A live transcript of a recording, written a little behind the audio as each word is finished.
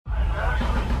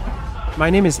My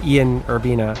name is Ian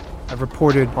Urbina. I've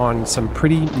reported on some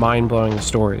pretty mind-blowing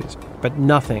stories, but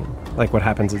nothing like what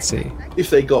happens at sea. If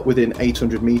they got within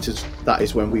 800 meters, that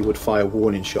is when we would fire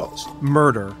warning shots.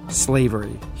 Murder,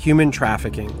 slavery, human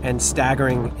trafficking, and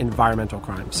staggering environmental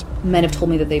crimes. Men have told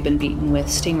me that they've been beaten with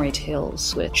stingray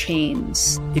tails, with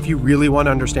chains. If you really want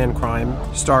to understand crime,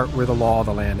 start where the law of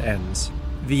the land ends.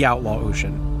 The Outlaw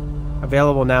Ocean.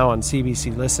 Available now on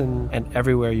CBC Listen and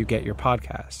everywhere you get your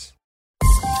podcasts.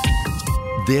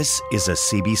 This is a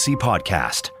CBC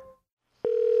podcast.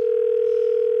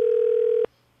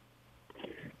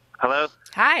 Hello?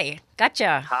 Hi.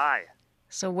 Gotcha. Hi.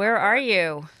 So where are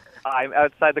you? I'm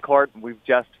outside the court. We've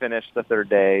just finished the third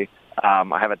day.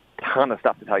 I have a ton of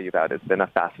stuff to tell you about. It's been a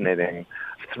fascinating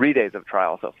 3 days of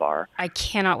trial so far. I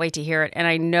cannot wait to hear it. And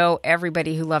I know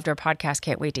everybody who loved our podcast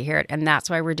can't wait to hear it. And that's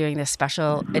why we're doing this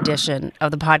special edition of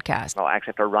the podcast. I'll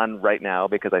actually have to run right now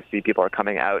because I see people are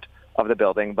coming out of the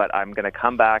building. But I'm going to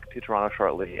come back to Toronto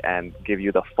shortly and give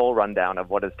you the full rundown of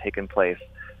what has taken place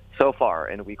so far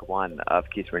in week one of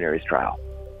Keith Raniere's trial.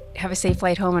 Have a safe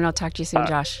flight home, and I'll talk to you soon,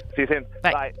 Josh. See you soon.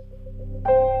 Bye. Bye.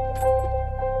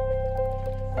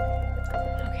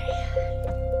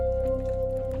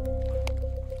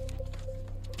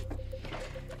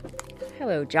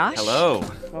 Hello, Josh. Hello.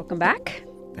 Welcome back.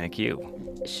 Thank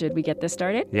you. Should we get this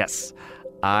started? Yes.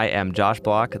 I am Josh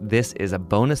Block. This is a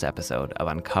bonus episode of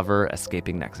Uncover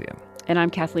Escaping NXIVM. And I'm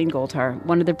Kathleen Goldhar,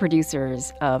 one of the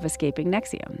producers of Escaping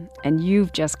NXIVM. And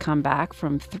you've just come back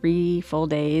from 3 full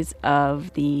days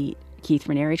of the Keith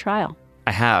Raniere trial.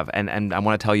 I have, and I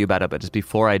want to tell you about it, but just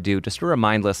before I do, just to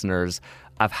remind listeners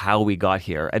of how we got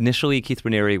here. Initially, Keith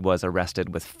Raniere was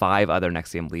arrested with 5 other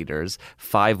NXIVM leaders,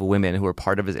 5 women who were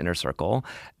part of his inner circle.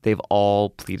 They've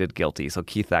all pleaded guilty. So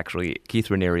Keith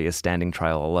Raniere is standing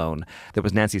trial alone. There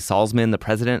was Nancy Salzman, the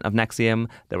president of NXIVM.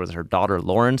 There was her daughter,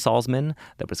 Lauren Salzman.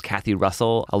 There was Kathy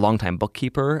Russell, a longtime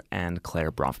bookkeeper, and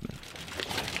Claire Bronfman.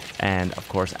 And, of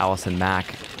course, Allison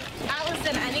Mack.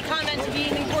 Allison, any comment to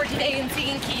being in court today and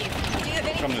seeing Keith? Do you have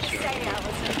anything to say, Allison?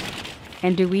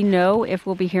 And do we know if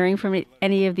we'll be hearing from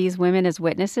any of these women as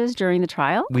witnesses during the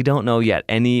trial? We don't know yet.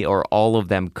 Any or all of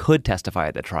them could testify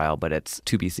at the trial, but it's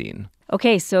to be seen.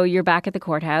 Okay, so you're back at the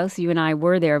courthouse. You and I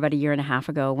were there about 1.5 years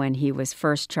ago when he was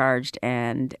first charged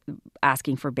and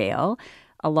asking for bail.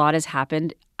 A lot has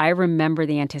happened. I remember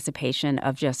the anticipation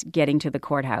of just getting to the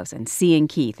courthouse and seeing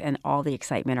Keith and all the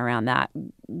excitement around that.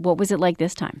 What was it like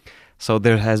this time? So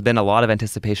there has been a lot of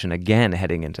anticipation again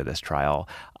heading into this trial.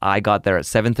 I got there at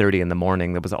 7:30 in the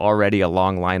morning. There was already a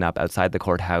long lineup outside the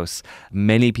courthouse.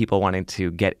 Many people wanting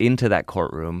to get into that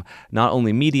courtroom, not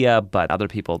only media, but other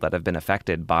people that have been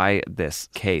affected by this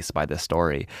case, by this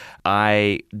story.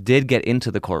 I did get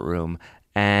into the courtroom.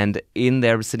 And in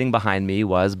there, sitting behind me,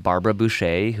 was Barbara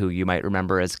Boucher, who you might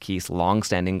remember as Keith's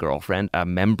longstanding girlfriend, a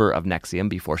member of NXIVM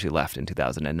before she left in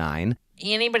 2009.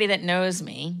 Anybody that knows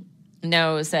me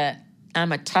knows that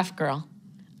I'm a tough girl.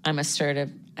 I'm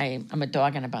assertive. I'm a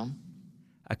dog and a bone.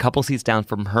 A couple seats down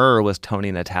from her was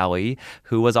Tony Natali,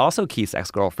 who was also Keith's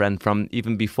ex-girlfriend from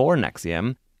even before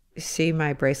NXIVM. See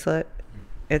my bracelet?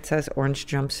 It says orange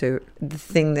jumpsuit. The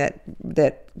thing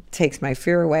that takes my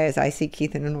fear away is I see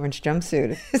Keith in an orange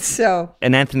jumpsuit.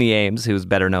 And Anthony Ames, who's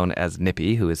better known as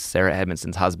Nippy, who is Sarah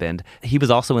Edmondson's husband, he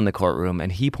was also in the courtroom,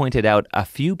 and he pointed out a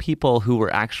few people who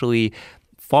were actually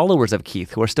followers of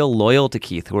Keith, who are still loyal to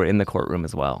Keith, who were in the courtroom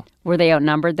as well. Were they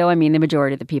outnumbered, though? I mean, the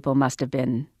majority of the people must have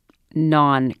been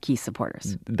non-Keith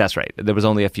supporters. That's right. There was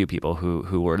only a few people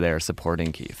who were there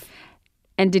supporting Keith.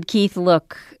 And did Keith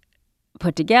look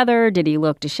put together? Did he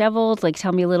look disheveled?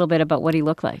 Tell me a little bit about what he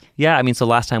looked like. Yeah, so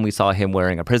last time we saw him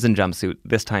wearing a prison jumpsuit.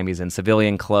 This time he's in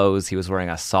civilian clothes. He was wearing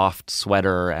a soft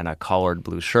sweater and a collared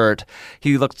blue shirt.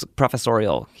 He looked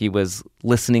professorial. He was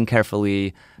listening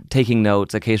carefully, taking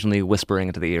notes, occasionally whispering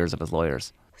into the ears of his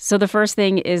lawyers. So the first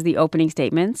thing is the opening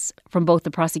statements from both the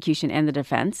prosecution and the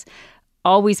defense.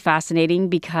 Always fascinating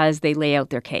because they lay out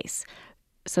their case.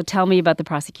 So tell me about the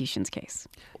prosecution's case.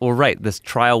 Well, right. This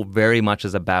trial very much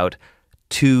is about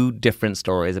 2 different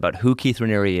stories about who Keith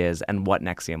Raniere is and what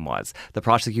NXIVM was. The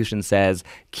prosecution says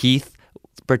Keith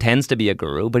pretends to be a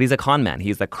guru, but he's a con man.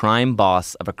 He's the crime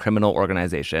boss of a criminal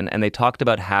organization. And they talked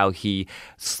about how he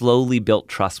slowly built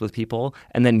trust with people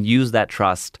and then used that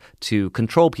trust to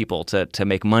control people, to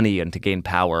make money and to gain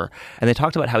power. And they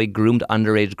talked about how he groomed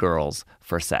underage girls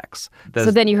for sex.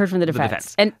 So then you heard from the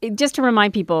defense. And just to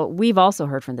remind people, we've also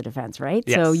heard from the defense, right?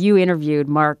 Yes. So you interviewed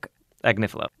Mark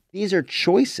Agnifilo. These are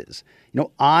choices.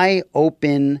 I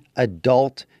open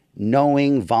adult,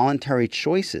 knowing, voluntary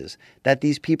choices that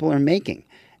these people are making.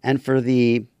 And for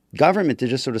the government to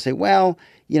just sort of say, well,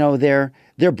 they're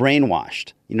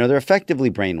brainwashed. They're effectively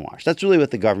brainwashed. That's really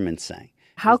what the government's saying.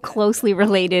 How closely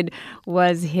related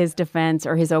was his defense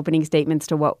or his opening statements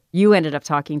to what you ended up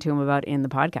talking to him about in the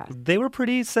podcast? They were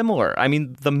pretty similar. I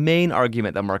mean, the main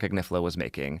argument that Mark Agnifilo was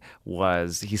making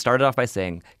was he started off by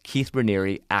saying Keith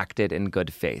Raniere acted in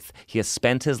good faith. He has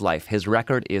spent his life. His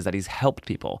record is that he's helped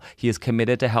people. He is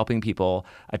committed to helping people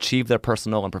achieve their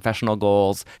personal and professional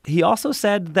goals. He also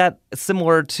said that,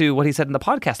 similar to what he said in the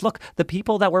podcast, look, the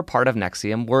people that were part of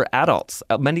NXIVM were adults,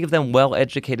 many of them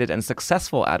well-educated and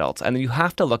successful adults. And you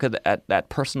have to look at that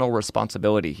personal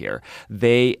responsibility here.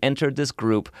 They entered this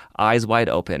group eyes wide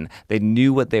open. They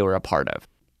knew what they were a part of.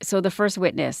 So the first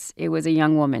witness, it was a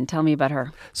young woman. Tell me about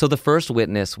her. So the first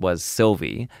witness was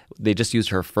Sylvie. They just used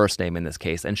her first name in this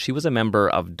case. And she was a member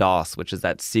of DOS, which is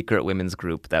that secret women's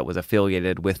group that was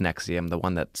affiliated with NXIVM, the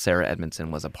one that Sarah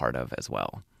Edmondson was a part of as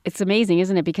well. It's amazing,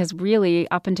 isn't it? Because really,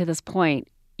 up until this point,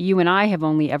 you and I have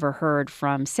only ever heard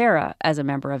from Sarah as a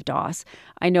member of DOS.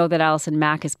 I know that Alison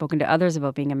Mack has spoken to others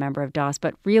about being a member of DOS,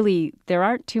 but really there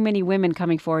aren't too many women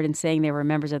coming forward and saying they were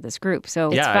members of this group.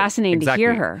 So it's fascinating to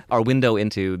hear her. Our window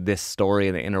into this story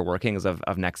and the inner workings of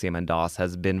NXIVM and DOS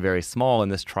has been very small,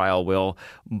 and this trial will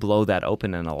blow that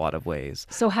open in a lot of ways.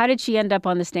 So how did she end up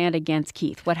on the stand against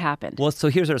Keith? What happened? Well, so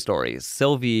here's her story.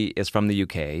 Sylvie is from the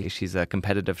UK. She's a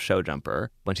competitive show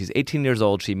jumper. When she's 18 years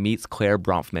old, she meets Claire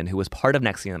Bronfman, who was part of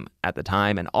NXIVM at the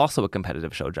time and also a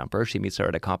competitive show jumper. She meets her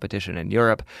at a competition in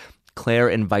Europe. Claire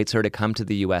invites her to come to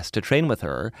the U.S. to train with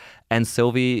her, and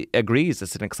Sylvie agrees.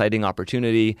 It's an exciting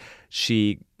opportunity.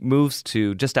 She moves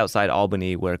to just outside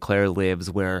Albany, where Claire lives,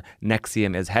 where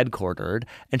NXIVM is headquartered,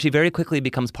 and she very quickly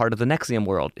becomes part of the NXIVM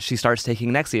world. She starts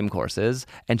taking NXIVM courses,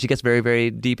 and she gets very, very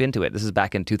deep into it. This is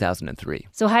back in 2003.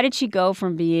 So how did she go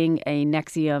from being a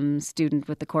NXIVM student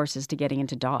with the courses to getting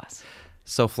into DOS?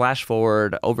 So flash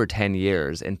forward over 10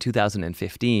 years, in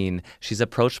 2015, she's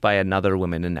approached by another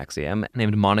woman in NXIVM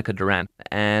named Monica Durant,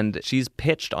 and she's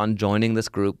pitched on joining this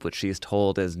group, which she's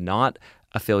told is not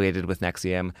affiliated with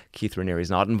NXIVM. Keith Raniere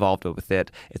is not involved with it.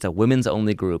 It's a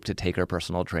women's-only group to take her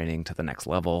personal training to the next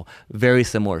level, very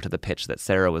similar to the pitch that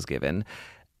Sarah was given.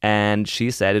 And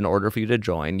she said, in order for you to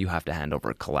join, you have to hand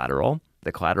over collateral.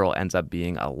 The collateral ends up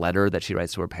being a letter that she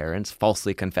writes to her parents,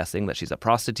 falsely confessing that she's a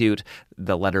prostitute.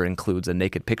 The letter includes a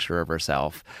naked picture of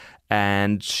herself.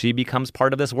 And she becomes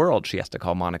part of this world. She has to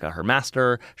call Monica her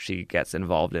master. She gets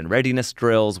involved in readiness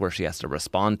drills where she has to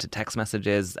respond to text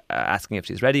messages asking if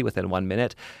she's ready within 1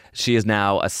 minute. She is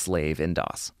now a slave in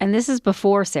DOS. And this is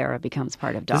before Sarah becomes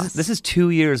part of DOS. This is 2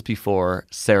 years before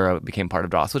Sarah became part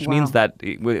of DOS, which means that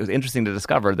it was interesting to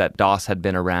discover that DOS had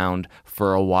been around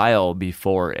for a while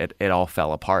before it all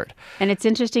fell apart. And it's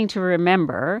interesting to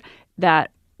remember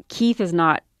that Keith is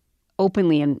not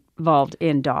openly involved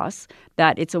in DOS,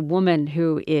 that it's a woman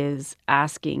who is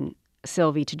asking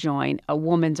Sylvie to join a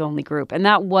woman's only group. And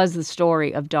that was the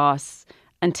story of DOS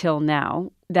until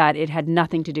now, that it had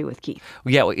nothing to do with Keith.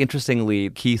 Yeah, well,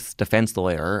 interestingly, Keith's defense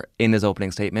lawyer, in his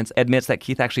opening statements, admits that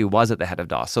Keith actually was at the head of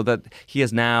DOS, so that he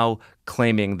is now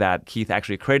claiming that Keith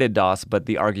actually created DOS, but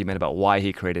the argument about why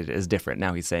he created it is different.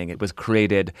 Now he's saying it was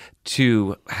created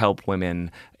to help women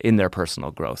in their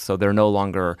personal growth. So they're no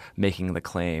longer making the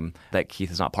claim that Keith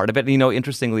is not part of it. And,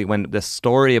 interestingly, when the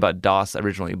story about DOS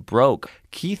originally broke,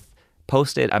 Keith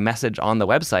posted a message on the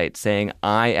website saying,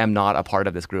 I am not a part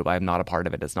of this group. I am not a part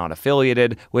of it. It's not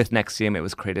affiliated with NXIVM. It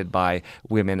was created by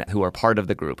women who are part of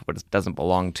the group, but it doesn't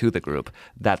belong to the group.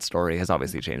 That story has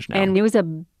obviously changed now. And it was a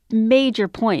major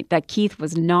point that Keith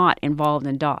was not involved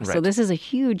in DOS. Right. So this is a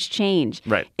huge change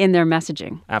in their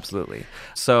messaging. Absolutely.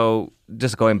 So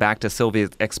just going back to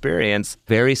Sylvia's experience,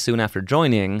 very soon after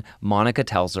joining, Monica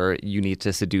tells her, you need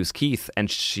to seduce Keith. And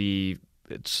she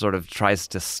sort of tries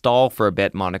to stall for a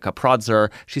bit. Monica prods her.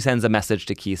 She sends a message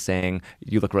to Keith saying,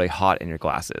 you look really hot in your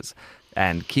glasses.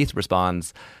 And Keith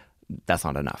responds, that's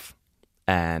not enough.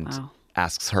 And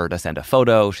asks her to send a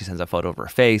photo. She sends a photo of her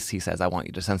face. He says, I want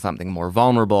you to send something more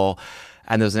vulnerable.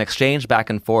 And there's an exchange back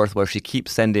and forth where she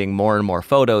keeps sending more and more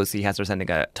photos. He has her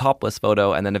sending a topless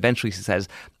photo. And then eventually she says,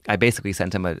 I basically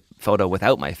sent him a photo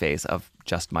without my face of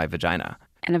just my vagina.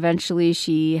 And eventually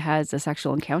she has a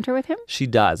sexual encounter with him? She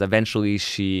does. Eventually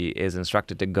she is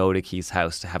instructed to go to Keith's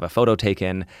house to have a photo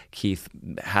taken. Keith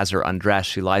has her undressed.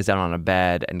 She lies down on a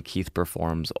bed and Keith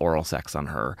performs oral sex on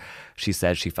her. She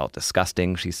says she felt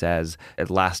disgusting. She says it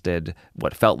lasted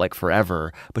what felt like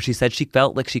forever. But she said she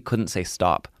felt like she couldn't say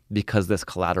stop because this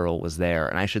collateral was there.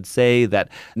 And I should say that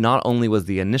not only was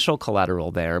the initial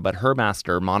collateral there, but her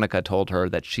master, Monica, told her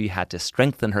that she had to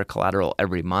strengthen her collateral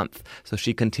every month. So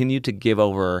she continued to give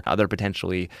over other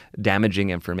potentially damaging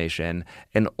information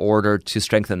in order to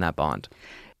strengthen that bond.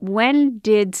 When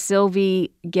did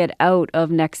Sylvie get out of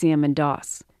NXIVM and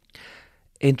DOS?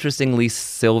 Interestingly,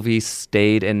 Sylvie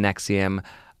stayed in NXIVM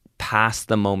past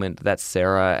the moment that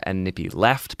Sarah and Nippy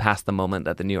left, past the moment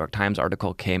that the New York Times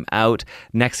article came out.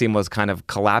 NXIVM was kind of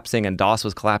collapsing and DOS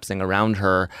was collapsing around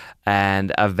her.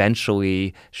 And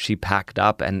eventually she packed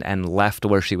up and left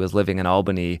where she was living in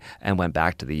Albany and went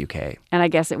back to the UK. And I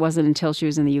guess it wasn't until she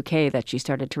was in the UK that she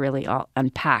started to really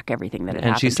unpack everything that had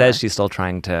happened. And she says she's still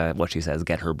trying to, what she says,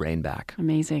 get her brain back.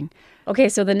 Amazing. Okay,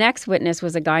 so the next witness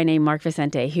was a guy named Mark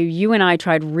Vicente, who you and I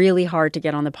tried really hard to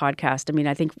get on the podcast. I mean,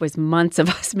 I think it was months of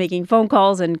us making phone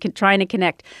calls and trying to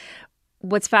connect.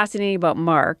 What's fascinating about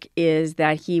Mark is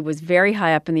that he was very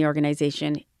high up in the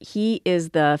organization. He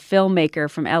is the filmmaker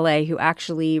from LA who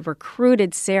actually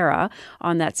recruited Sarah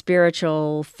on that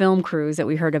spiritual film cruise that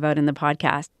we heard about in the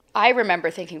podcast. I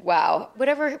remember thinking, wow,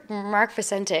 whatever Mark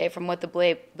Vicente from What the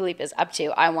Bleep is up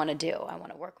to, I want to do. I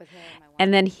want to work with him.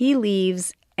 And then he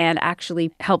leaves and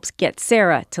actually helps get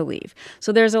Sarah to leave.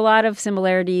 So there's a lot of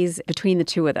similarities between the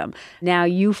two of them. Now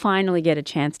you finally get a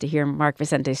chance to hear Mark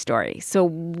Vicente's story. So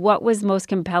what was most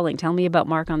compelling? Tell me about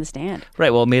Mark on the stand.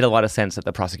 Right. Well, it made a lot of sense that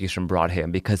the prosecution brought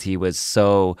him because he was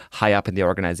so high up in the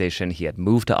organization. He had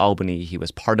moved to Albany. He was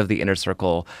part of the inner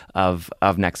circle of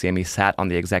NXIVM. He sat on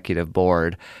the executive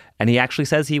board. And he actually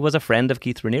says he was a friend of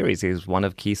Keith Raniere's. He was one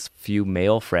of Keith's few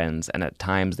male friends, and at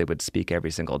times they would speak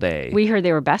every single day. We heard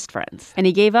they were best friends. And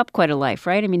he gave up quite a life,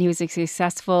 right? I mean, he was a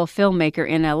successful filmmaker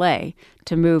in LA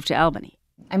to move to Albany.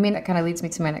 I mean, that kind of leads me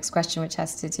to my next question, which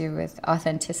has to do with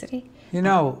authenticity. You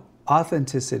know,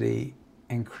 authenticity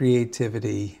and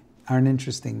creativity are an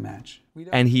interesting match.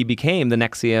 And he became the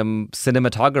NXIVM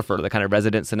cinematographer, the kind of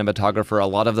resident cinematographer. A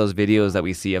lot of those videos that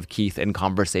we see of Keith in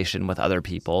conversation with other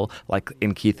people, like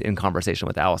in Keith in conversation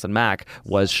with Allison Mack,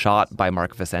 was shot by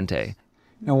Mark Vicente.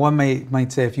 Now, one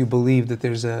might say if you believe that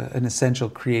there's an essential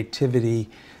creativity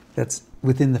that's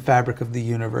within the fabric of the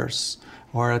universe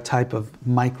or a type of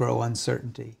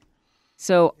micro-uncertainty.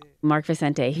 So Mark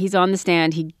Vicente, he's on the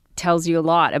stand. He tells you a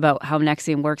lot about how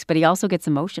NXIVM works, but he also gets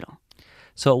emotional.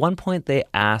 So at one point, they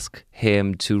ask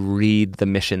him to read the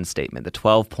mission statement, the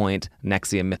 12-point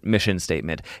NXIVM mission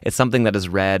statement. It's something that is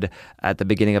read at the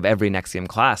beginning of every NXIVM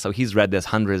class. So he's read this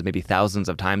hundreds, maybe thousands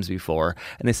of times before.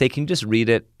 And they say, can you just read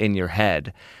it in your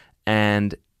head?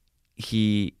 And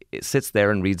he sits there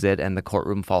and reads it, and the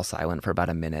courtroom falls silent for about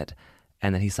a minute.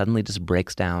 And then he suddenly just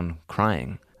breaks down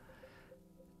crying.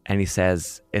 And he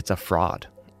says, it's a fraud.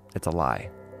 It's a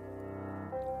lie.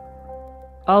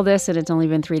 All this, and it's only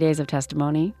been 3 days of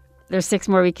testimony. There's 6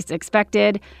 more weeks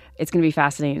expected. It's going to be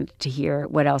fascinating to hear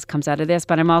what else comes out of this.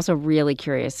 But I'm also really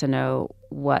curious to know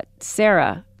what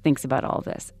Sarah thinks about all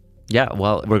this. Yeah,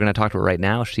 well, we're going to talk to her right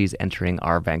now. She's entering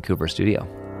our Vancouver studio.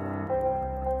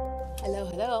 Hello,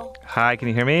 hello. Hi, can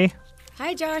you hear me?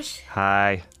 Hi, Josh.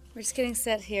 Hi. We're just getting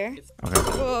set here. Okay.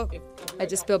 Whoa. I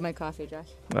just spilled my coffee, Josh.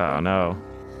 Oh, no.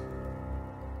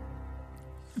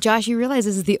 Josh, you realize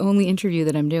this is the only interview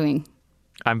that I'm doing.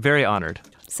 I'm very honored.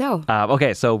 So,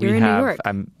 okay, so you're in New York.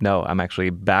 I'm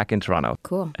actually back in Toronto.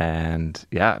 Cool. And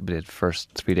yeah, the first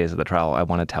 3 days of the trial, I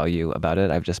want to tell you about it.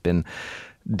 I've just been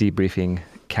debriefing.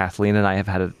 Kathleen and I have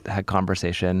had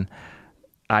conversation.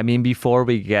 I mean, before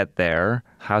we get there,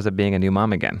 how's it being a new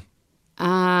mom again?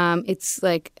 It's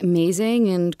like amazing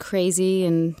and crazy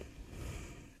and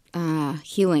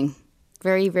healing.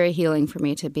 Very, very healing for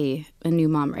me to be a new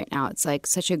mom right now. It's like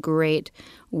such a great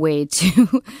way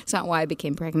to, it's not why I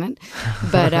became pregnant,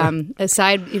 but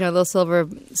aside, you know, little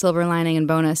silver lining and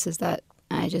bonus is that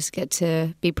I just get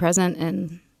to be present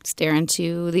and stare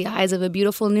into the eyes of a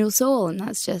beautiful new soul. And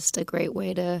that's just a great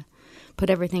way to put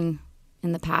everything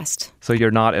in the past. So you're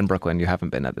not in Brooklyn. You haven't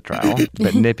been at the trial,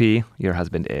 but Nippy, your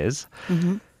husband, is.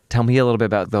 Mm-hmm. Tell me a little bit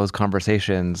about those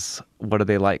conversations. What are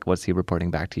they like? What's he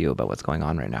reporting back to you about what's going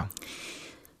on right now?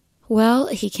 Well,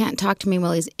 he can't talk to me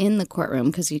while he's in the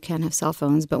courtroom because you can't have cell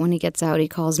phones. But when he gets out, he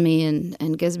calls me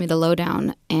and gives me the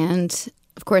lowdown. And,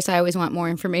 of course, I always want more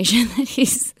information that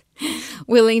he's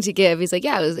willing to give. He's like,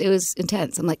 yeah, it was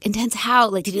intense. I'm like, intense how?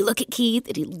 Like, did he look at Keith?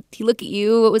 Did he look at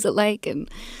you? What was it like? And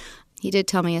he did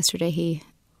tell me yesterday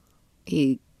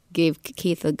he gave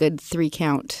Keith a good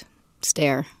 3-count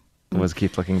stare. Was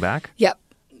Keith looking back? Yep.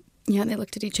 Yeah, they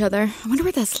looked at each other. I wonder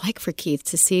what that's like for Keith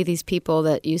to see these people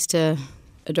that used to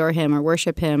adore him or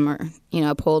worship him or, you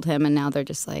know, uphold him, and now they're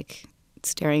just like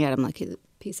staring at him like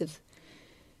he's a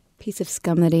piece of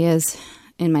scum that he is,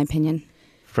 in my opinion.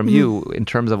 from you in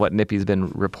terms of what Nippy's been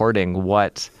reporting.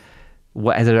 What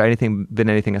has there been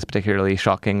anything that's particularly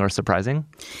shocking or surprising?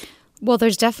 Well,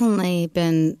 there's definitely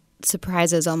been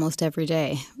surprises almost every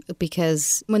day,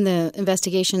 because when the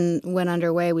investigation went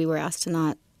underway, we were asked to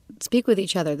not speak with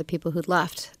each other, the people who'd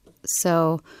left.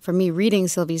 So for me, reading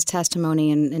Sylvie's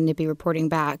testimony and Nippy reporting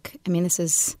back, I mean, this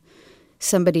is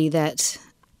somebody that,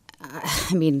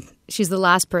 she's the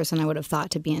last person I would have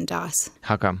thought to be in DOS.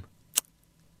 How come?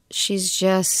 She's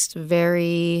just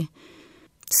very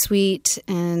sweet,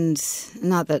 and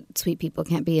not that sweet people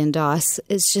can't be in DOS.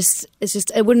 It's just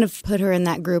I wouldn't have put her in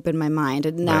that group in my mind.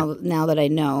 And now that I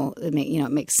know, it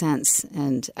makes sense.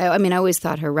 And I always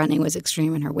thought her running was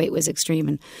extreme and her weight was extreme,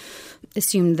 and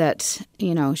assumed that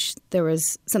there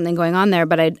was something going on there.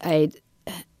 But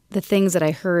the things that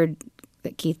I heard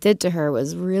that Keith did to her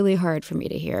was really hard for me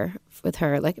to hear with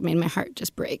her. Like, it made my heart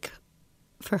just break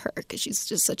for her, because she's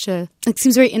just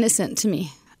seems very innocent to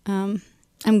me.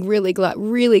 I'm really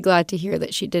glad to hear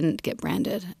that she didn't get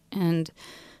branded, and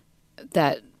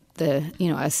that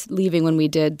us leaving when we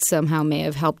did somehow may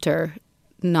have helped her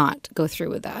not go through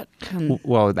with that.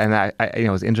 Well, and it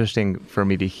was interesting for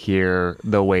me to hear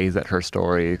the ways that her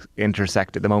story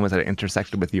intersected, the moments that it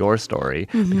intersected with your story,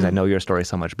 because I know your story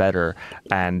so much better.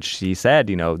 And she said,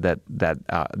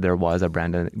 that there was a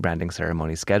branding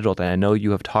ceremony scheduled, and I know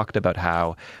you have talked about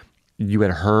how you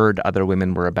had heard other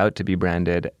women were about to be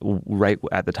branded right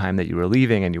at the time that you were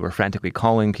leaving, and you were frantically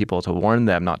calling people to warn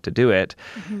them not to do it.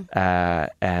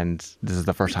 And this is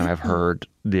the first time I've heard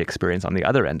the experience on the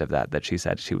other end of that she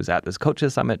said she was at this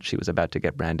coaches summit, she was about to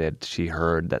get branded, she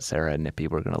heard that Sarah and Nippy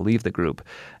were going to leave the group,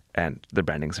 and the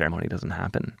branding ceremony doesn't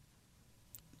happen.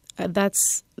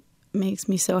 That's makes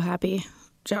me so happy,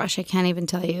 Josh. I can't even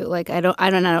tell you. Like, I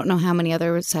don't know how many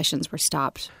other sessions were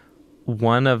stopped.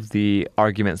 One of the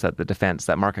arguments that the defense,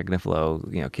 that Mark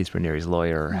Agnifilo, Keith Raniere's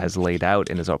lawyer, has laid out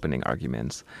in his opening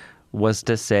arguments was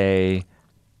to say,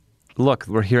 look,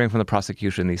 we're hearing from the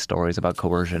prosecution these stories about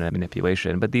coercion and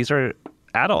manipulation, but these are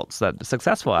adults,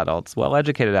 successful adults,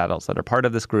 well-educated adults that are part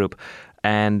of this group,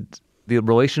 and the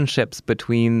relationships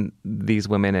between these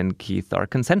women and Keith are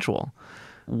consensual.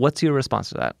 What's your response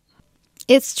to that?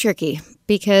 It's tricky,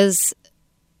 because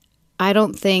I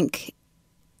don't think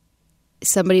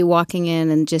somebody walking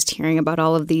in and just hearing about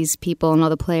all of these people and all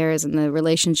the players and the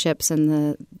relationships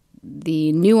and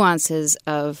the nuances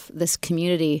of this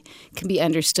community can be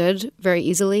understood very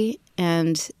easily.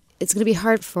 And it's going to be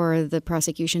hard for the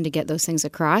prosecution to get those things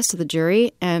across to the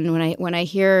jury. And when I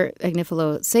hear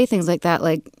Agnifilo say things like that,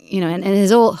 and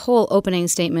his whole opening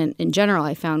statement in general,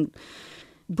 I found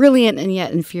brilliant and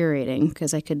yet infuriating,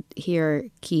 because I could hear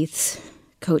Keith's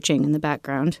coaching in the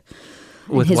background.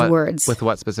 With his words. With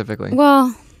what specifically?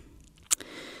 Well,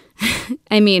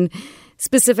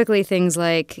 specifically things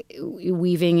like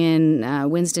weaving in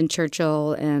Winston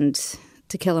Churchill and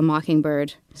To Kill a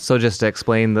Mockingbird. So just to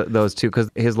explain those two, because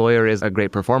his lawyer is a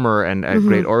great performer and a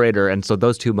great orator, and so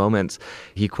those two moments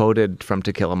he quoted from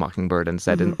To Kill a Mockingbird and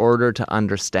said, in order to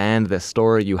understand this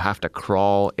story, you have to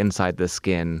crawl inside the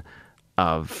skin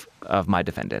of my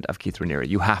defendant, of Keith Raniere.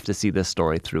 You have to see this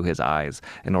story through his eyes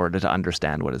in order to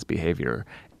understand what his behavior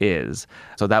is.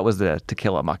 So that was the To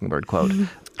Kill a Mockingbird quote.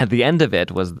 At the end of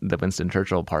it was the Winston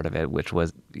Churchill part of it, which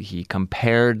was he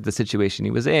compared the situation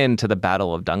he was in to the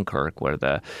Battle of Dunkirk, where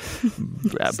the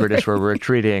British were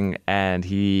retreating, and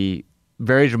he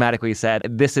very dramatically said,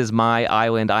 "This is my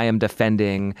island, I am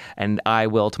defending, and I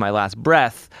will, to my last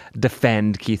breath,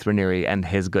 defend Keith Raniere and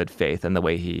his good faith and the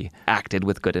way he acted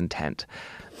with good intent."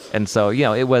 And so,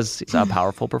 it was a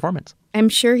powerful performance. I'm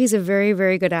sure he's a very,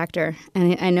 very good actor,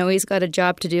 and I know he's got a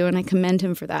job to do, and I commend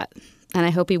him for that. And I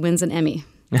hope he wins an Emmy.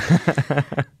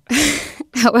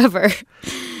 However,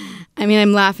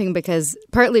 I'm laughing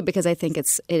partly because I think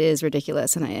it is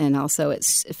ridiculous, and also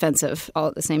it's offensive all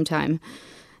at the same time,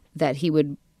 that he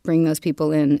would bring those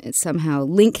people in and somehow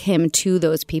link him to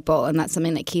those people. And that's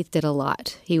something that Keith did a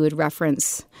lot. He would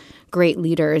reference great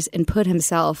leaders and put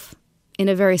himself in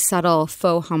a very subtle,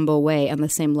 faux humble way on the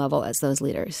same level as those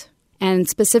leaders. And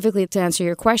specifically to answer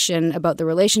your question about the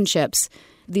relationships,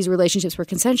 these relationships were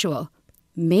consensual.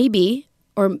 Maybe,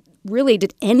 or really,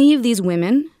 did any of these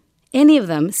women, any of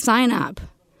them, sign up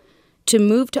to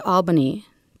move to Albany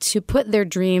to put their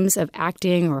dreams of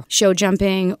acting or show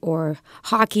jumping or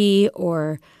hockey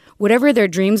or whatever their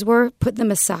dreams were, put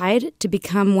them aside to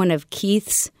become one of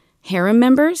Keith's harem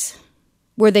members,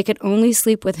 where they could only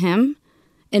sleep with him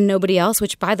and nobody else,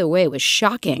 which, by the way, was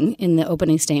shocking in the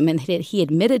opening statement. He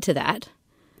admitted to that.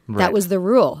 Right. That was the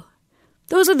rule.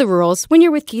 Those are the rules. When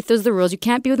you're with Keith, those are the rules. You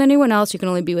can't be with anyone else. You can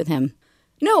only be with him.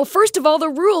 No, first of all, the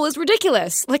rule is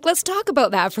ridiculous. Like, let's talk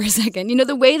about that for a second. You know,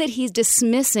 the way that he's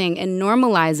dismissing and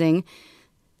normalizing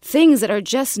things that are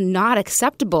just not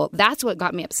acceptable. That's what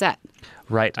got me upset.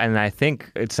 Right. And I think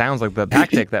it sounds like the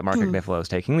tactic that Mark Agnifilo is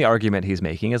taking, the argument he's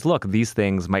making is, look, these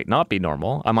things might not be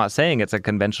normal. I'm not saying it's a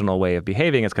conventional way of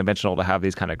behaving. It's conventional to have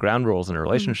these kind of ground rules in a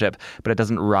relationship, but it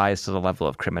doesn't rise to the level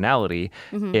of criminality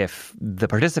if the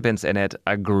participants in it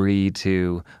agree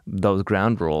to those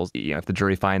ground rules. You know, if the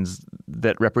jury finds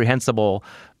that reprehensible,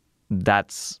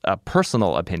 that's a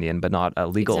personal opinion, but not a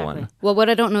legal one. Well, what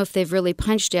I don't know if they've really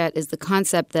punched yet is the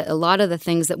concept that a lot of the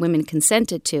things that women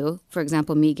consented to, for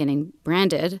example, me getting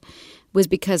branded, was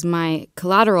because my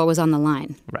collateral was on the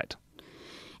line. Right.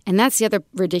 And that's the other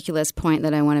ridiculous point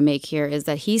that I want to make here is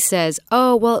that he says,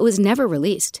 oh, well, it was never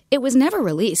released. It was never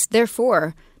released.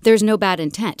 Therefore, there's no bad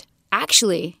intent.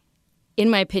 Actually, in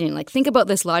my opinion, like, think about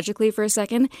this logically for a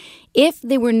second. If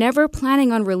they were never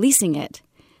planning on releasing it,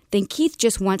 then Keith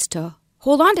just wants to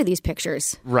hold on to these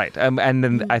pictures. Right. And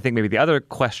then I think maybe the other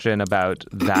question about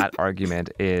that argument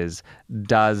is,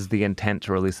 does the intent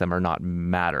to release them or not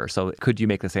matter? So could you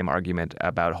make the same argument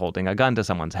about holding a gun to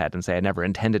someone's head and say, I never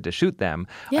intended to shoot them?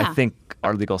 Yeah. I think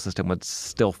our legal system would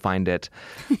still find it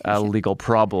a legal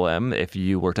problem if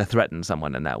you were to threaten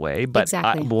someone in that way. But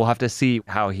Exactly. We'll have to see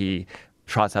how he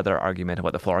trots out their argument and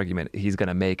what the full argument he's going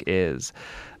to make is.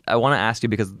 I want to ask you,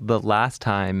 because the last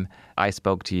time I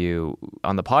spoke to you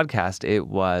on the podcast, it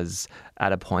was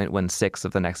at a point when 6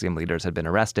 of the NXIVM leaders had been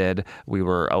arrested. We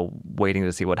were waiting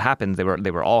to see what happens. They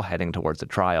were all heading towards a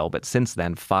trial. But since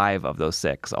then, 5 of those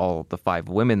 6, all the 5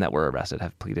 women that were arrested,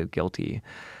 have pleaded guilty.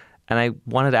 And I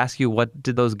wanted to ask you, what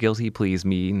did those guilty pleas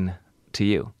mean to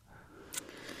you?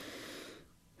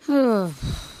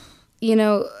 You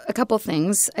know, a couple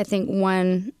things. I think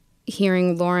one,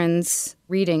 hearing Lauren's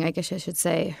reading, I guess I should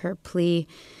say, her plea,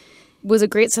 was a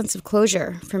great sense of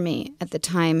closure for me at the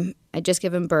time. I'd just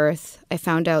given birth. I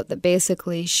found out that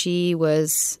basically she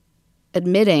was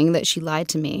admitting that she lied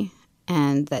to me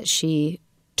and that she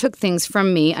took things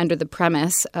from me under the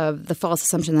premise of the false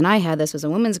assumption that I had this was a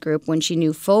women's group when she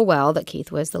knew full well that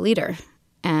Keith was the leader.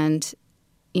 And,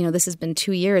 you know, this has been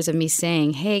 2 years of me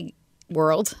saying, hey,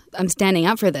 world, I'm standing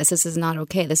up for this. This is not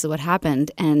okay. This is what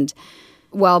happened. And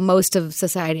while most of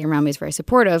society around me is very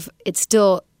supportive, it's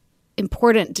still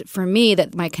important for me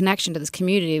that my connection to this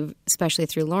community, especially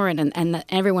through Lauren, and that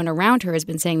everyone around her has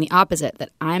been saying the opposite,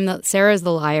 that Sarah's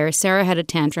the liar, Sarah had a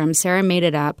tantrum, Sarah made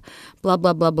it up, blah,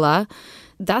 blah, blah, blah.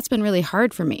 That's been really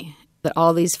hard for me, that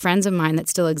all these friends of mine that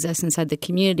still exist inside the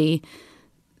community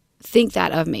think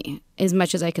that of me. As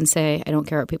much as I can say, I don't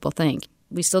care what people think.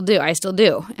 We still do. I still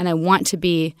do. And I want to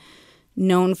be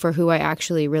known for who I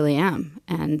actually really am.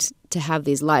 And to have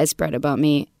these lies spread about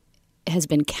me has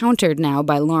been countered now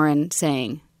by Lauren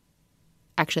saying,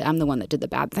 actually, I'm the one that did the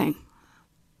bad thing.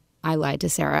 I lied to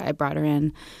Sarah. I brought her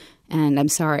in, and I'm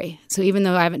sorry. So even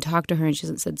though I haven't talked to her and she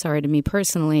hasn't said sorry to me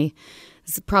personally,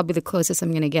 this is probably the closest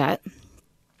I'm going to get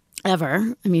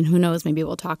ever. I mean, who knows? Maybe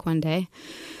we'll talk one day.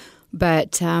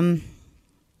 But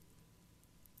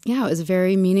yeah, it was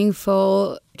very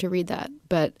meaningful to read that.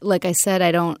 But like I said,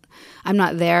 I'm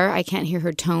not there. I can't hear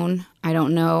her tone. I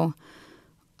don't know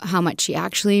how much she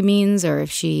actually means or if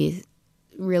she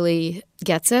really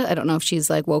gets it. I don't know if she's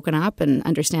like woken up and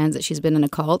understands that she's been in a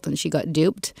cult and she got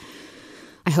duped.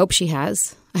 I hope she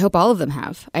has. I hope all of them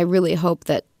have. I really hope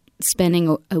that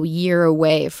spending a year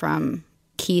away from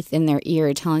Keith in their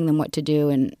ear telling them what to do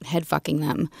and head fucking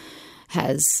them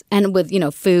and with,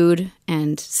 food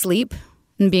and sleep,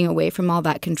 and being away from all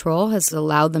that control has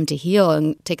allowed them to heal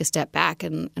and take a step back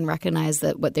and recognize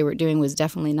that what they were doing was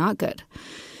definitely not good.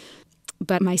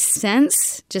 But my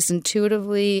sense, just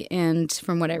intuitively and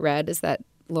from what I read, is that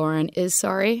Lauren is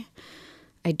sorry.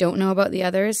 I don't know about the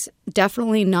others.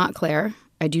 Definitely not Claire.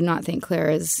 I do not think Claire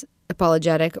is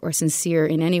apologetic or sincere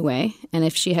in any way. And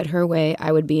if she had her way,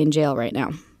 I would be in jail right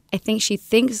now. I think she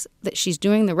thinks that she's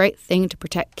doing the right thing to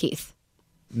protect Keith.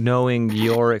 Knowing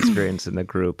your experience in the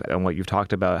group and what you've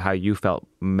talked about, how you felt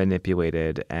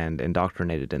manipulated and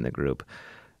indoctrinated in the group,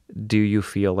 do you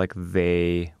feel like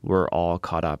they were all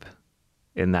caught up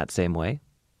in that same way?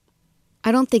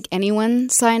 I don't think anyone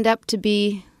signed up to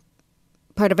be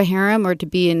part of a harem or to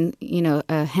be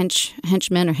a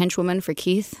henchman or henchwoman for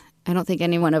Keith. I don't think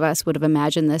any one of us would have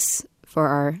imagined this for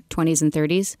our 20s and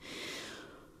 30s.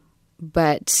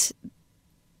 But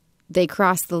they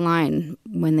crossed the line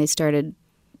when they started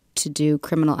to do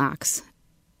criminal acts.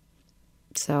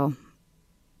 So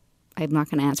I'm not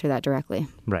going to answer that directly.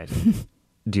 Right.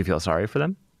 Do you feel sorry for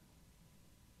them?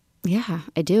 Yeah,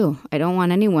 I do. I don't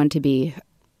want anyone to be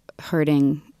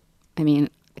hurting. I mean,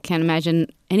 I can't imagine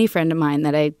any friend of mine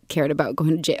that I cared about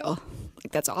going to jail.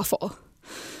 Like, that's awful.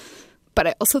 But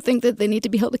I also think that they need to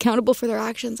be held accountable for their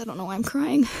actions. I don't know why I'm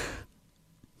crying.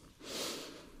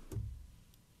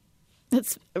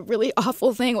 That's a really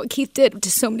awful thing, what Keith did to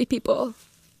so many people.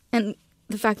 And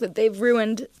the fact that he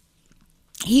ruined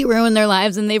their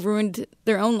lives and they've ruined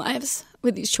their own lives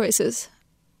with these choices.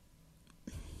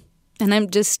 And I'm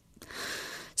just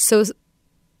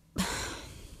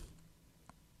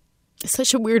it's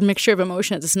such a weird mixture of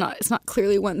emotions. It's not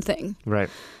clearly one thing. Right.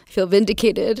 I feel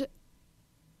vindicated.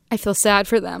 I feel sad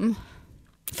for them.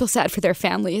 I feel sad for their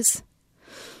families.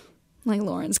 Like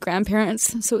Lauren's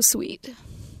grandparents, so sweet.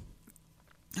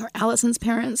 Or Allison's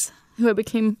parents, who I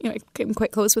became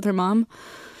quite close with her mom.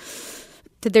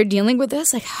 That they're dealing with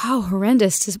this. Like, how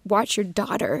horrendous to watch your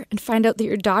daughter and find out that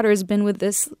your daughter has been with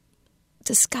this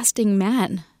disgusting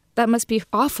man. That must be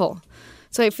awful.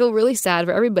 So I feel really sad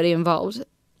for everybody involved.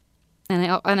 And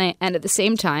at the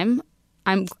same time,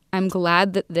 I'm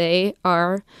glad that they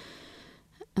are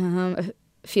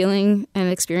feeling and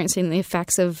experiencing the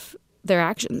effects of their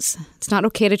actions. It's not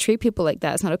okay to treat people like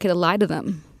that. It's not okay to lie to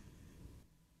them.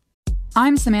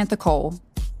 I'm Samantha Cole,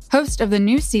 host of the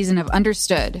new season of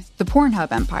Understood, the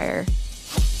Pornhub Empire.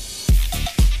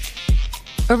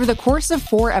 Over the course of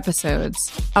 4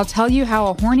 episodes, I'll tell you how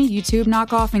a horny YouTube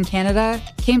knockoff in Canada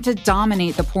came to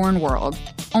dominate the porn world,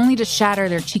 only to shatter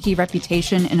their cheeky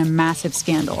reputation in a massive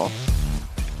scandal.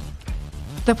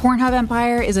 The Pornhub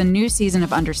Empire is a new season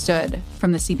of Understood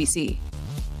from the CBC.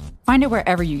 Find it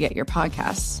wherever you get your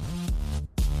podcasts.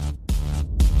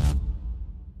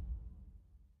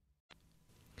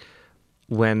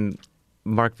 When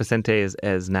Mark Vicente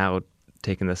is now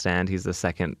taken the stand, he's the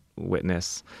second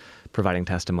witness providing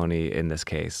testimony in this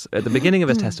case. At the beginning of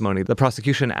his testimony, the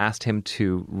prosecution asked him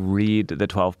to read the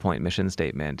 12-point mission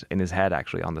statement in his head,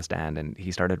 actually, on the stand, and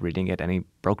he started reading it, and he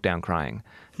broke down crying,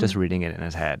 just reading it in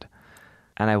his head.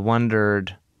 And I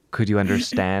wondered, could you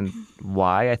understand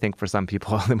why? I think for some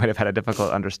people, they might have had a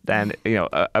difficult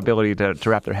ability to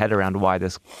wrap their head around why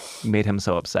this made him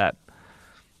so upset.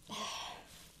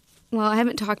 Well, I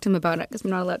haven't talked to him about it because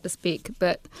I'm not allowed to speak.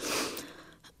 But,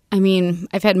 I mean,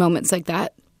 I've had moments like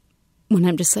that when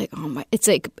I'm just like, oh my, it's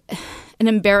like an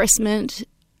embarrassment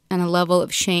and a level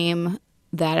of shame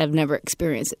that I've never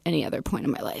experienced at any other point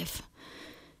in my life.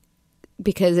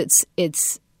 Because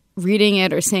it's reading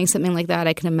it or saying something like that,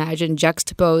 I can imagine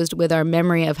juxtaposed with our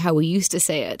memory of how we used to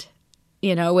say it,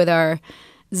 with our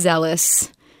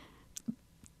zealous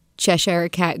Cheshire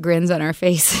cat grins on our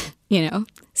face,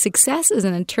 Success is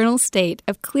an internal state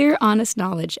of clear, honest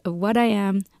knowledge of what I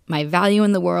am, my value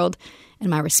in the world, and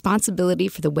my responsibility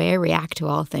for the way I react to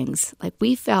all things. Like,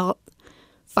 we felt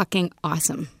fucking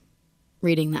awesome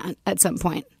reading that at some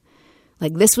point.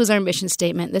 Like, this was our mission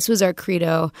statement. This was our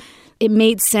credo. It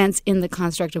made sense in the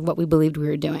construct of what we believed we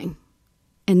were doing.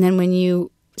 And then when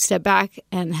you step back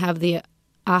and have the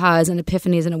ahas and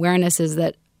epiphanies and awarenesses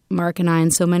that Mark and I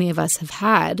and so many of us have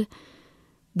had,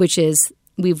 which is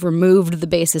we've removed the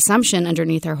base assumption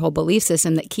underneath our whole belief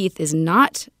system that Keith is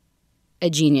not a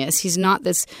genius. He's not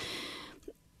this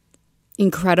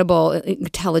incredible,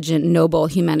 intelligent, noble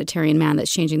humanitarian man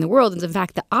that's changing the world. And in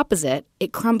fact, the opposite.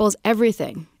 It crumbles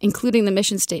everything, including the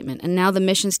mission statement. And now the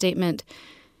mission statement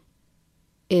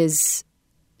is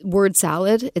word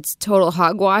salad. It's total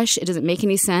hogwash. It doesn't make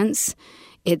any sense.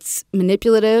 It's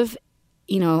manipulative,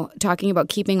 talking about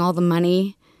keeping all the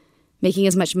money, making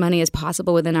as much money as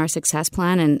possible within our success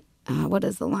plan. And what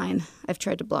is the line? I've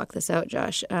tried to block this out,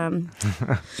 Josh. But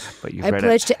you've I read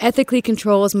pledge it. to ethically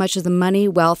control as much of the money,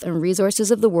 wealth, and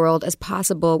resources of the world as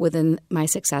possible within my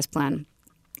success plan.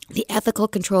 The ethical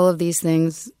control of these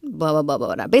things, blah, blah, blah,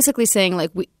 blah, blah. Basically saying,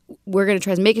 like, we're going to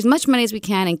try to make as much money as we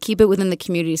can and keep it within the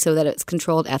community so that it's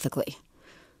controlled ethically.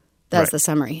 That's Right. the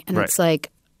summary. And Right. it's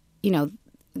like,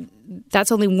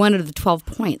 that's only one of the 12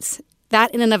 points.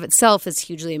 That in and of itself is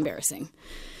hugely embarrassing.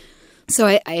 So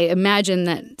I imagine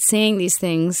that saying these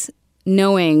things,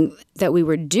 knowing that we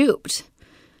were duped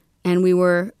and we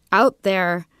were out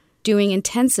there doing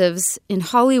intensives in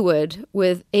Hollywood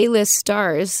with A-list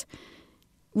stars,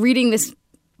 reading this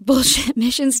bullshit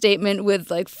mission statement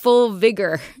with like full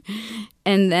vigor,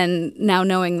 and then now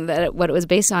knowing that what it was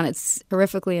based on, it's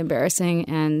horrifically embarrassing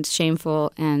and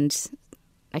shameful, and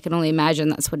I can only imagine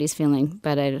that's what he's feeling,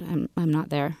 but I'm not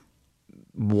there.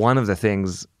 One of the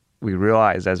things we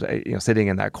realized as sitting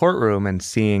in that courtroom and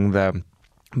seeing the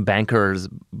bankers'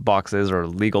 boxes or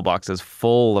legal boxes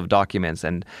full of documents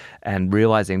and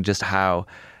realizing just how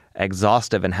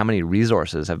exhaustive and how many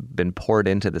resources have been poured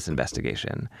into this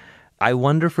investigation. I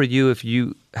wonder for you if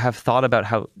you have thought about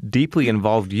how deeply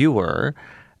involved you were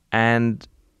and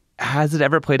has it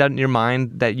ever played out in your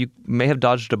mind that you may have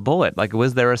dodged a bullet? Like,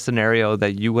 was there a scenario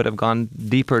that you would have gone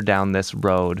deeper down this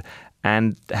road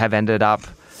and have ended up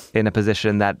in a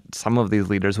position that some of these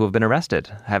leaders who have been arrested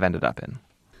have ended up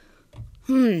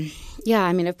in? Yeah,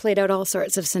 I mean, I've played out all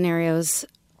sorts of scenarios.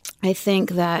 I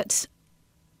think that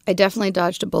I definitely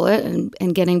dodged a bullet,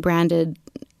 and getting branded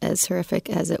as horrific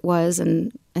as it was,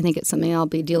 and I think it's something I'll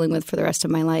be dealing with for the rest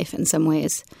of my life in some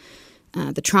ways.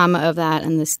 The trauma of that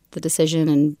and the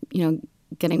decision and,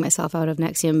 getting myself out of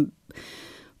NXIVM.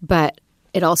 But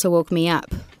it also woke me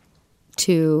up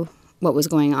to what was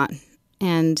going on.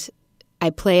 And I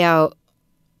play out,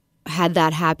 had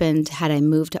that happened, had I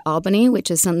moved to Albany,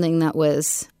 which is something that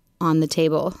was on the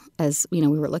table as, we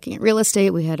were looking at real estate.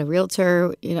 We had a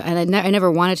realtor, and I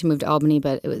never wanted to move to Albany,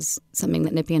 but it was something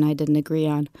that Nippy and I didn't agree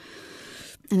on.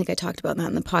 I think I talked about that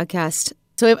in the podcast.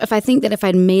 So if I think that if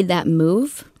I'd made that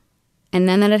move and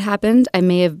then that had happened, I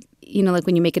may have, like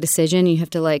when you make a decision, you have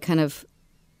to kind of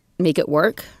make it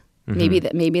work.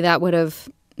 Mm-hmm. Maybe that would have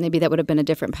been a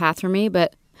different path for me.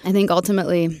 But I think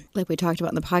ultimately, like we talked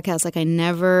about in the podcast, I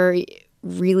never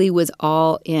really was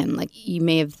all in. Like, you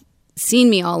may have seen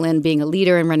me all in being a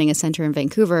leader and running a center in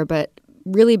Vancouver, but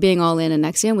really being all in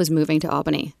NXIVM was moving to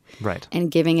Albany. Right.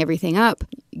 And giving everything up.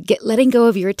 Letting go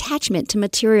of your attachment to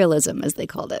materialism, as they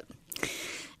called it.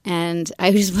 And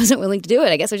I just wasn't willing to do it.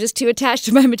 I guess I was just too attached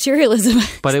to my materialism.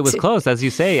 But it was close, as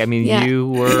you say. I mean, you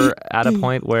were at a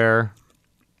point where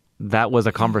that was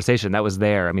a conversation that was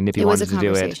there. I mean, if you wanted to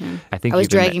do it, I think I was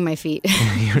dragging my feet.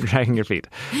 You were dragging your feet.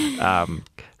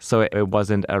 So it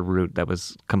wasn't a route that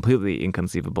was completely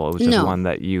inconceivable. It was just one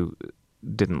that you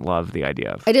didn't love the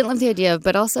idea of. I didn't love the idea of,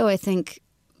 but also I think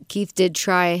Keith did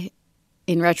try,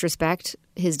 in retrospect,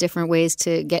 his different ways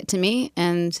to get to me,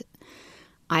 and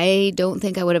I don't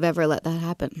think I would have ever let that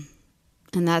happen.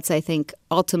 And that's, I think,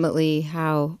 ultimately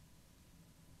how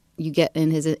you get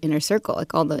in his inner circle.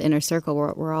 Like, all the inner circle,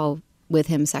 we're all with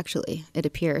him sexually, it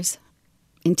appears.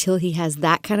 Until he has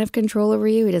that kind of control over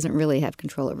you, he doesn't really have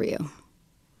control over you.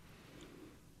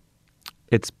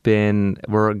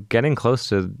 We're getting close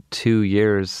to 2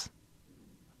 years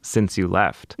since you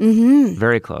left. Mm-hmm.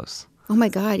 Very close. Oh my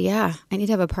God, yeah. I need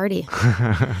to have a party.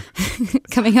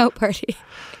 Coming out party.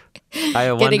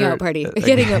 Getting out party,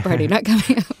 not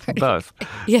coming out party. Both.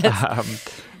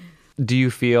 Yes. Do you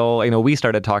feel, we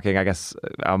started talking, I guess,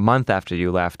 a month after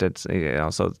you left. It's,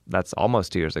 so that's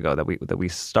almost 2 years ago that we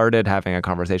started having a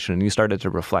conversation, and you started to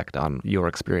reflect on your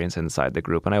experience inside the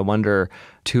group. And I wonder,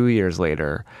 2 years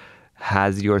later,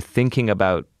 has your thinking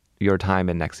about your time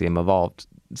in NXIVM evolved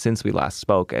since we last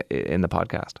spoke in the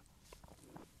podcast?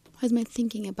 How's my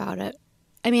thinking about it?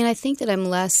 I mean, I think that I'm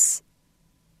less...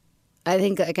 I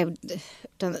think I've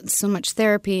done so much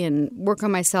therapy and work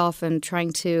on myself, and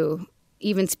trying to,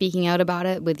 even speaking out about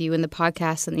it with you in the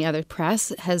podcast and the other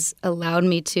press, has allowed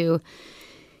me to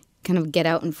kind of get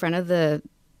out in front of the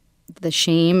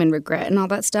shame and regret and all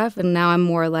that stuff. And now I'm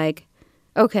more like,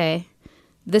 okay,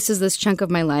 this is this chunk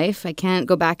of my life. I can't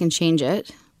go back and change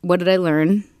it. What did I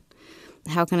learn?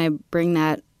 How can I bring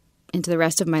that into the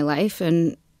rest of my life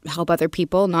and help other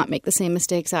people not make the same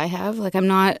mistakes I have? Like,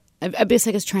 I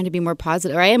basically was trying to be more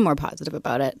positive, or I am more positive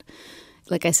about it.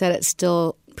 Like I said, it's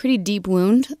still a pretty deep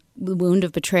wound. The wound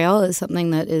of betrayal is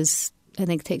something that I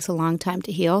think takes a long time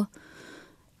to heal.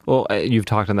 Well, you've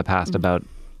talked in the past about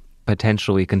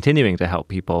potentially continuing to help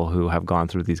people who have gone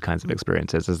through these kinds of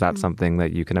experiences. Is that something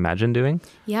that you can imagine doing?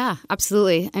 Yeah,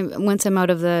 absolutely. Once I'm out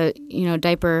of the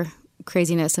diaper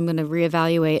craziness, I'm going to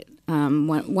reevaluate.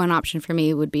 One option for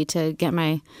me would be to get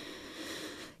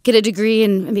a degree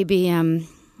in maybe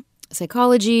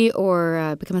psychology,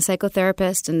 or become a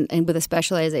psychotherapist, and with a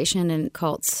specialization in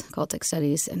cultic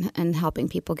studies, and helping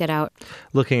people get out.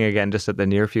 Looking again just at the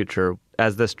near future,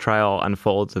 as this trial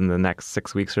unfolds in the next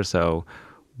 6 weeks or so,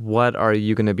 what are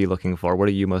you going to be looking for? What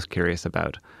are you most curious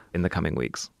about in the coming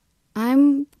weeks?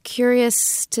 I'm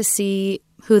curious to see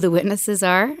who the witnesses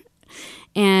are,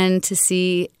 and to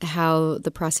see how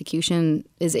the prosecution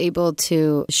is able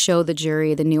to show the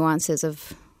jury the nuances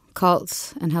of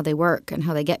cults and how they work and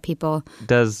how they get people.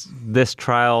 Does this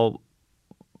trial,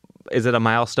 is it a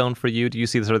milestone for you? Do you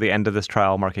see sort of the end of this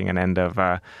trial marking an end of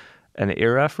an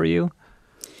era for you?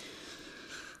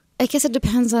 I guess it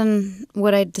depends on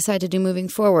what I decide to do moving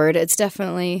forward. It's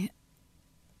definitely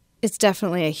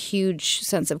a huge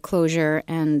sense of closure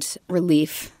and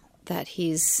relief that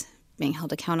he's being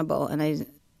held accountable. And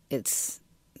there's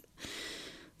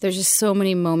just so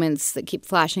many moments that keep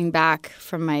flashing back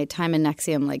from my time in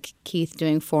NXIVM, like Keith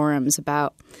doing forums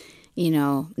about,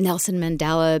 Nelson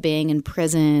Mandela being in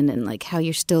prison and like how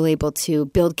you're still able to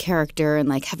build character and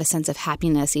like have a sense of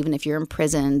happiness even if you're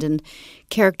imprisoned, and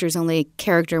character's only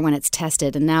character when it's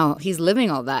tested. And now he's living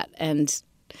all that, and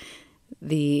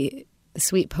the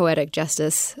sweet poetic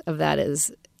justice of that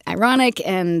is ironic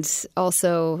and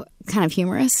also kind of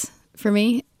humorous for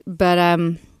me. But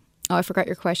I forgot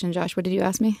your question, Josh. What did you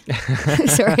ask me?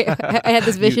 Sorry, I had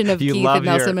this vision of Keith and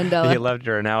Nelson Mandela. You loved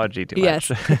your analogy too much.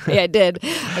 Yes, yeah, I did.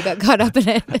 I got caught up in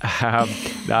it.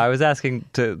 No, I was asking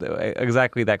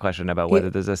exactly that question about whether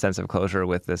there's a sense of closure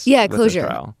with this. Yeah, with closure. This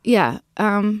trial. Yeah,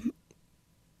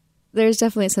 there's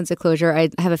definitely a sense of closure. I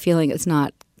have a feeling it's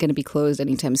not going to be closed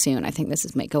anytime soon. I think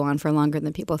this might go on for longer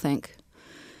than people think.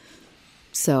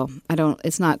 So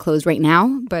it's not closed right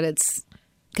now, but it's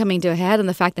coming to a head. And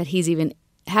the fact that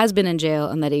has been in jail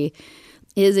and that he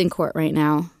is in court right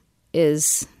now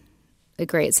is a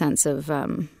great sense of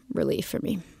relief for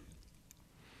me.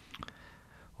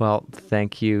 Well,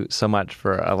 thank you so much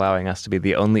for allowing us to be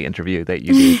the only interview that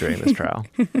you do during this trial.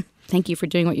 Thank you for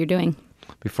doing what you're doing.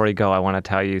 Before you go, I want to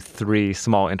tell you 3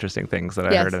 small interesting things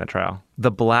that I heard in the trial.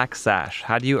 The black sash.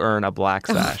 How do you earn a black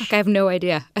sash? I have no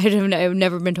idea. I've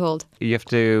never been told. You have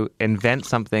to invent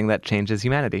something that changes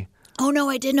humanity. Oh, no,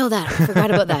 I did know that. I forgot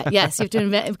about that. Yes, you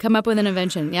have to come up with an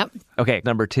invention. Yep. Okay,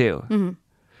 number 2. Mm-hmm.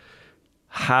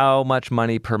 How much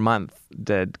money per month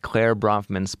did Claire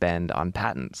Bronfman spend on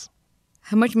patents?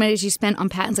 How much money did she spend on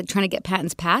patents, like trying to get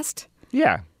patents passed?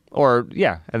 Yeah. Or,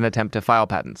 an attempt to file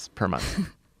patents per month.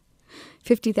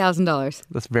 $50,000.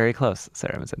 That's very close,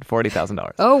 Sarah Edmondson.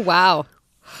 $40,000. Oh, wow.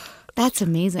 That's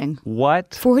amazing. What?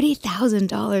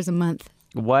 $40,000 a month.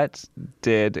 What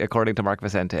did, according to Mark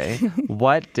Vicente,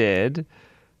 what did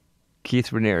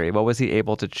Keith Raniere, what was he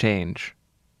able to change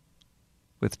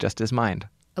with just his mind?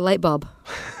 A light bulb.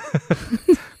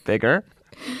 Bigger?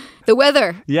 The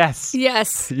weather. Yes.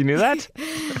 Yes. You knew that?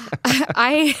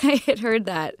 I had heard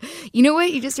that. You know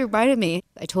what? You just reminded me.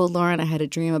 I told Lauren I had a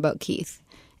dream about Keith.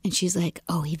 And she's like,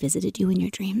 oh, he visited you in your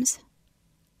dreams?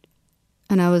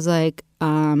 And I was like,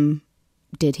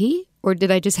 did he? Or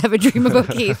did I just have a dream about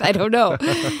Keith? I don't know.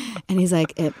 And he's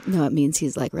like, it means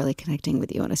he's like really connecting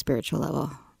with you on a spiritual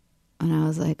level. And I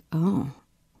was like, oh.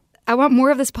 I want more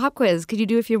of this pop quiz. Could you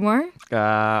do a few more?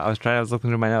 I was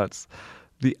looking through my notes.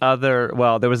 There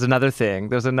was another thing.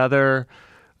 There's another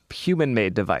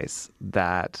human-made device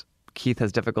that Keith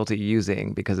has difficulty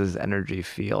using because his energy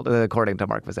field, according to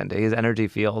Mark Vicente, his energy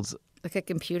fields. Like a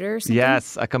computer or something?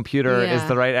 Yes, a computer is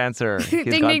the right answer. He's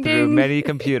ding, gone ding, through ding. many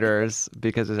computers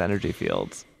because his energy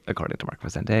fields, according to Mark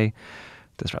Vicente,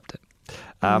 disrupted.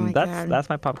 That's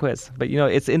my pop quiz. But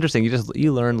it's interesting.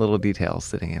 You learn little details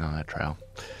sitting in on that trial.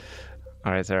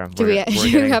 All right, Sarah. Should we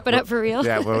wrap it up for real?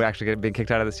 Yeah, we're actually being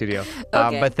kicked out of the studio.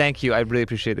 Okay. But thank you. I really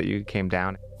appreciate that you came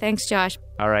down. Thanks, Josh.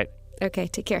 All right. Okay,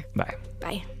 take care. Bye.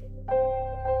 Bye.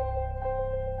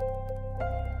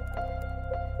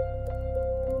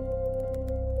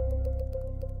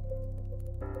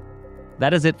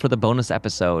 That is it for the bonus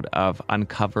episode of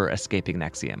Uncover Escaping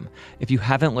NXIVM. If you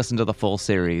haven't listened to the full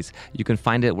series, you can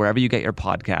find it wherever you get your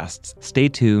podcasts. Stay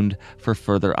tuned for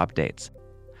further updates.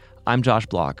 I'm Josh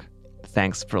Block.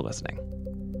 Thanks for listening.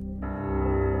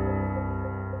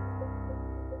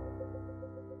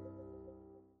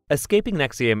 Escaping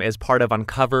NXIVM is part of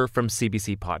Uncover from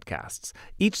CBC Podcasts.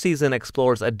 Each season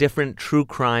explores a different true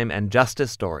crime and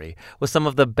justice story with some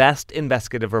of the best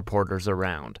investigative reporters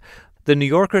around. The New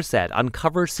Yorker said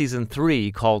Uncover Season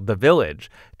 3, called The Village,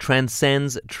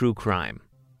 transcends true crime.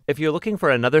 If you're looking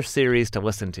for another series to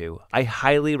listen to, I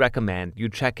highly recommend you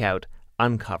check out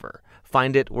Uncover.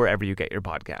 Find it wherever you get your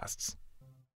podcasts.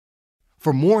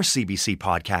 For more CBC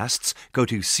podcasts, go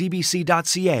to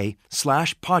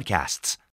cbc.ca/podcasts.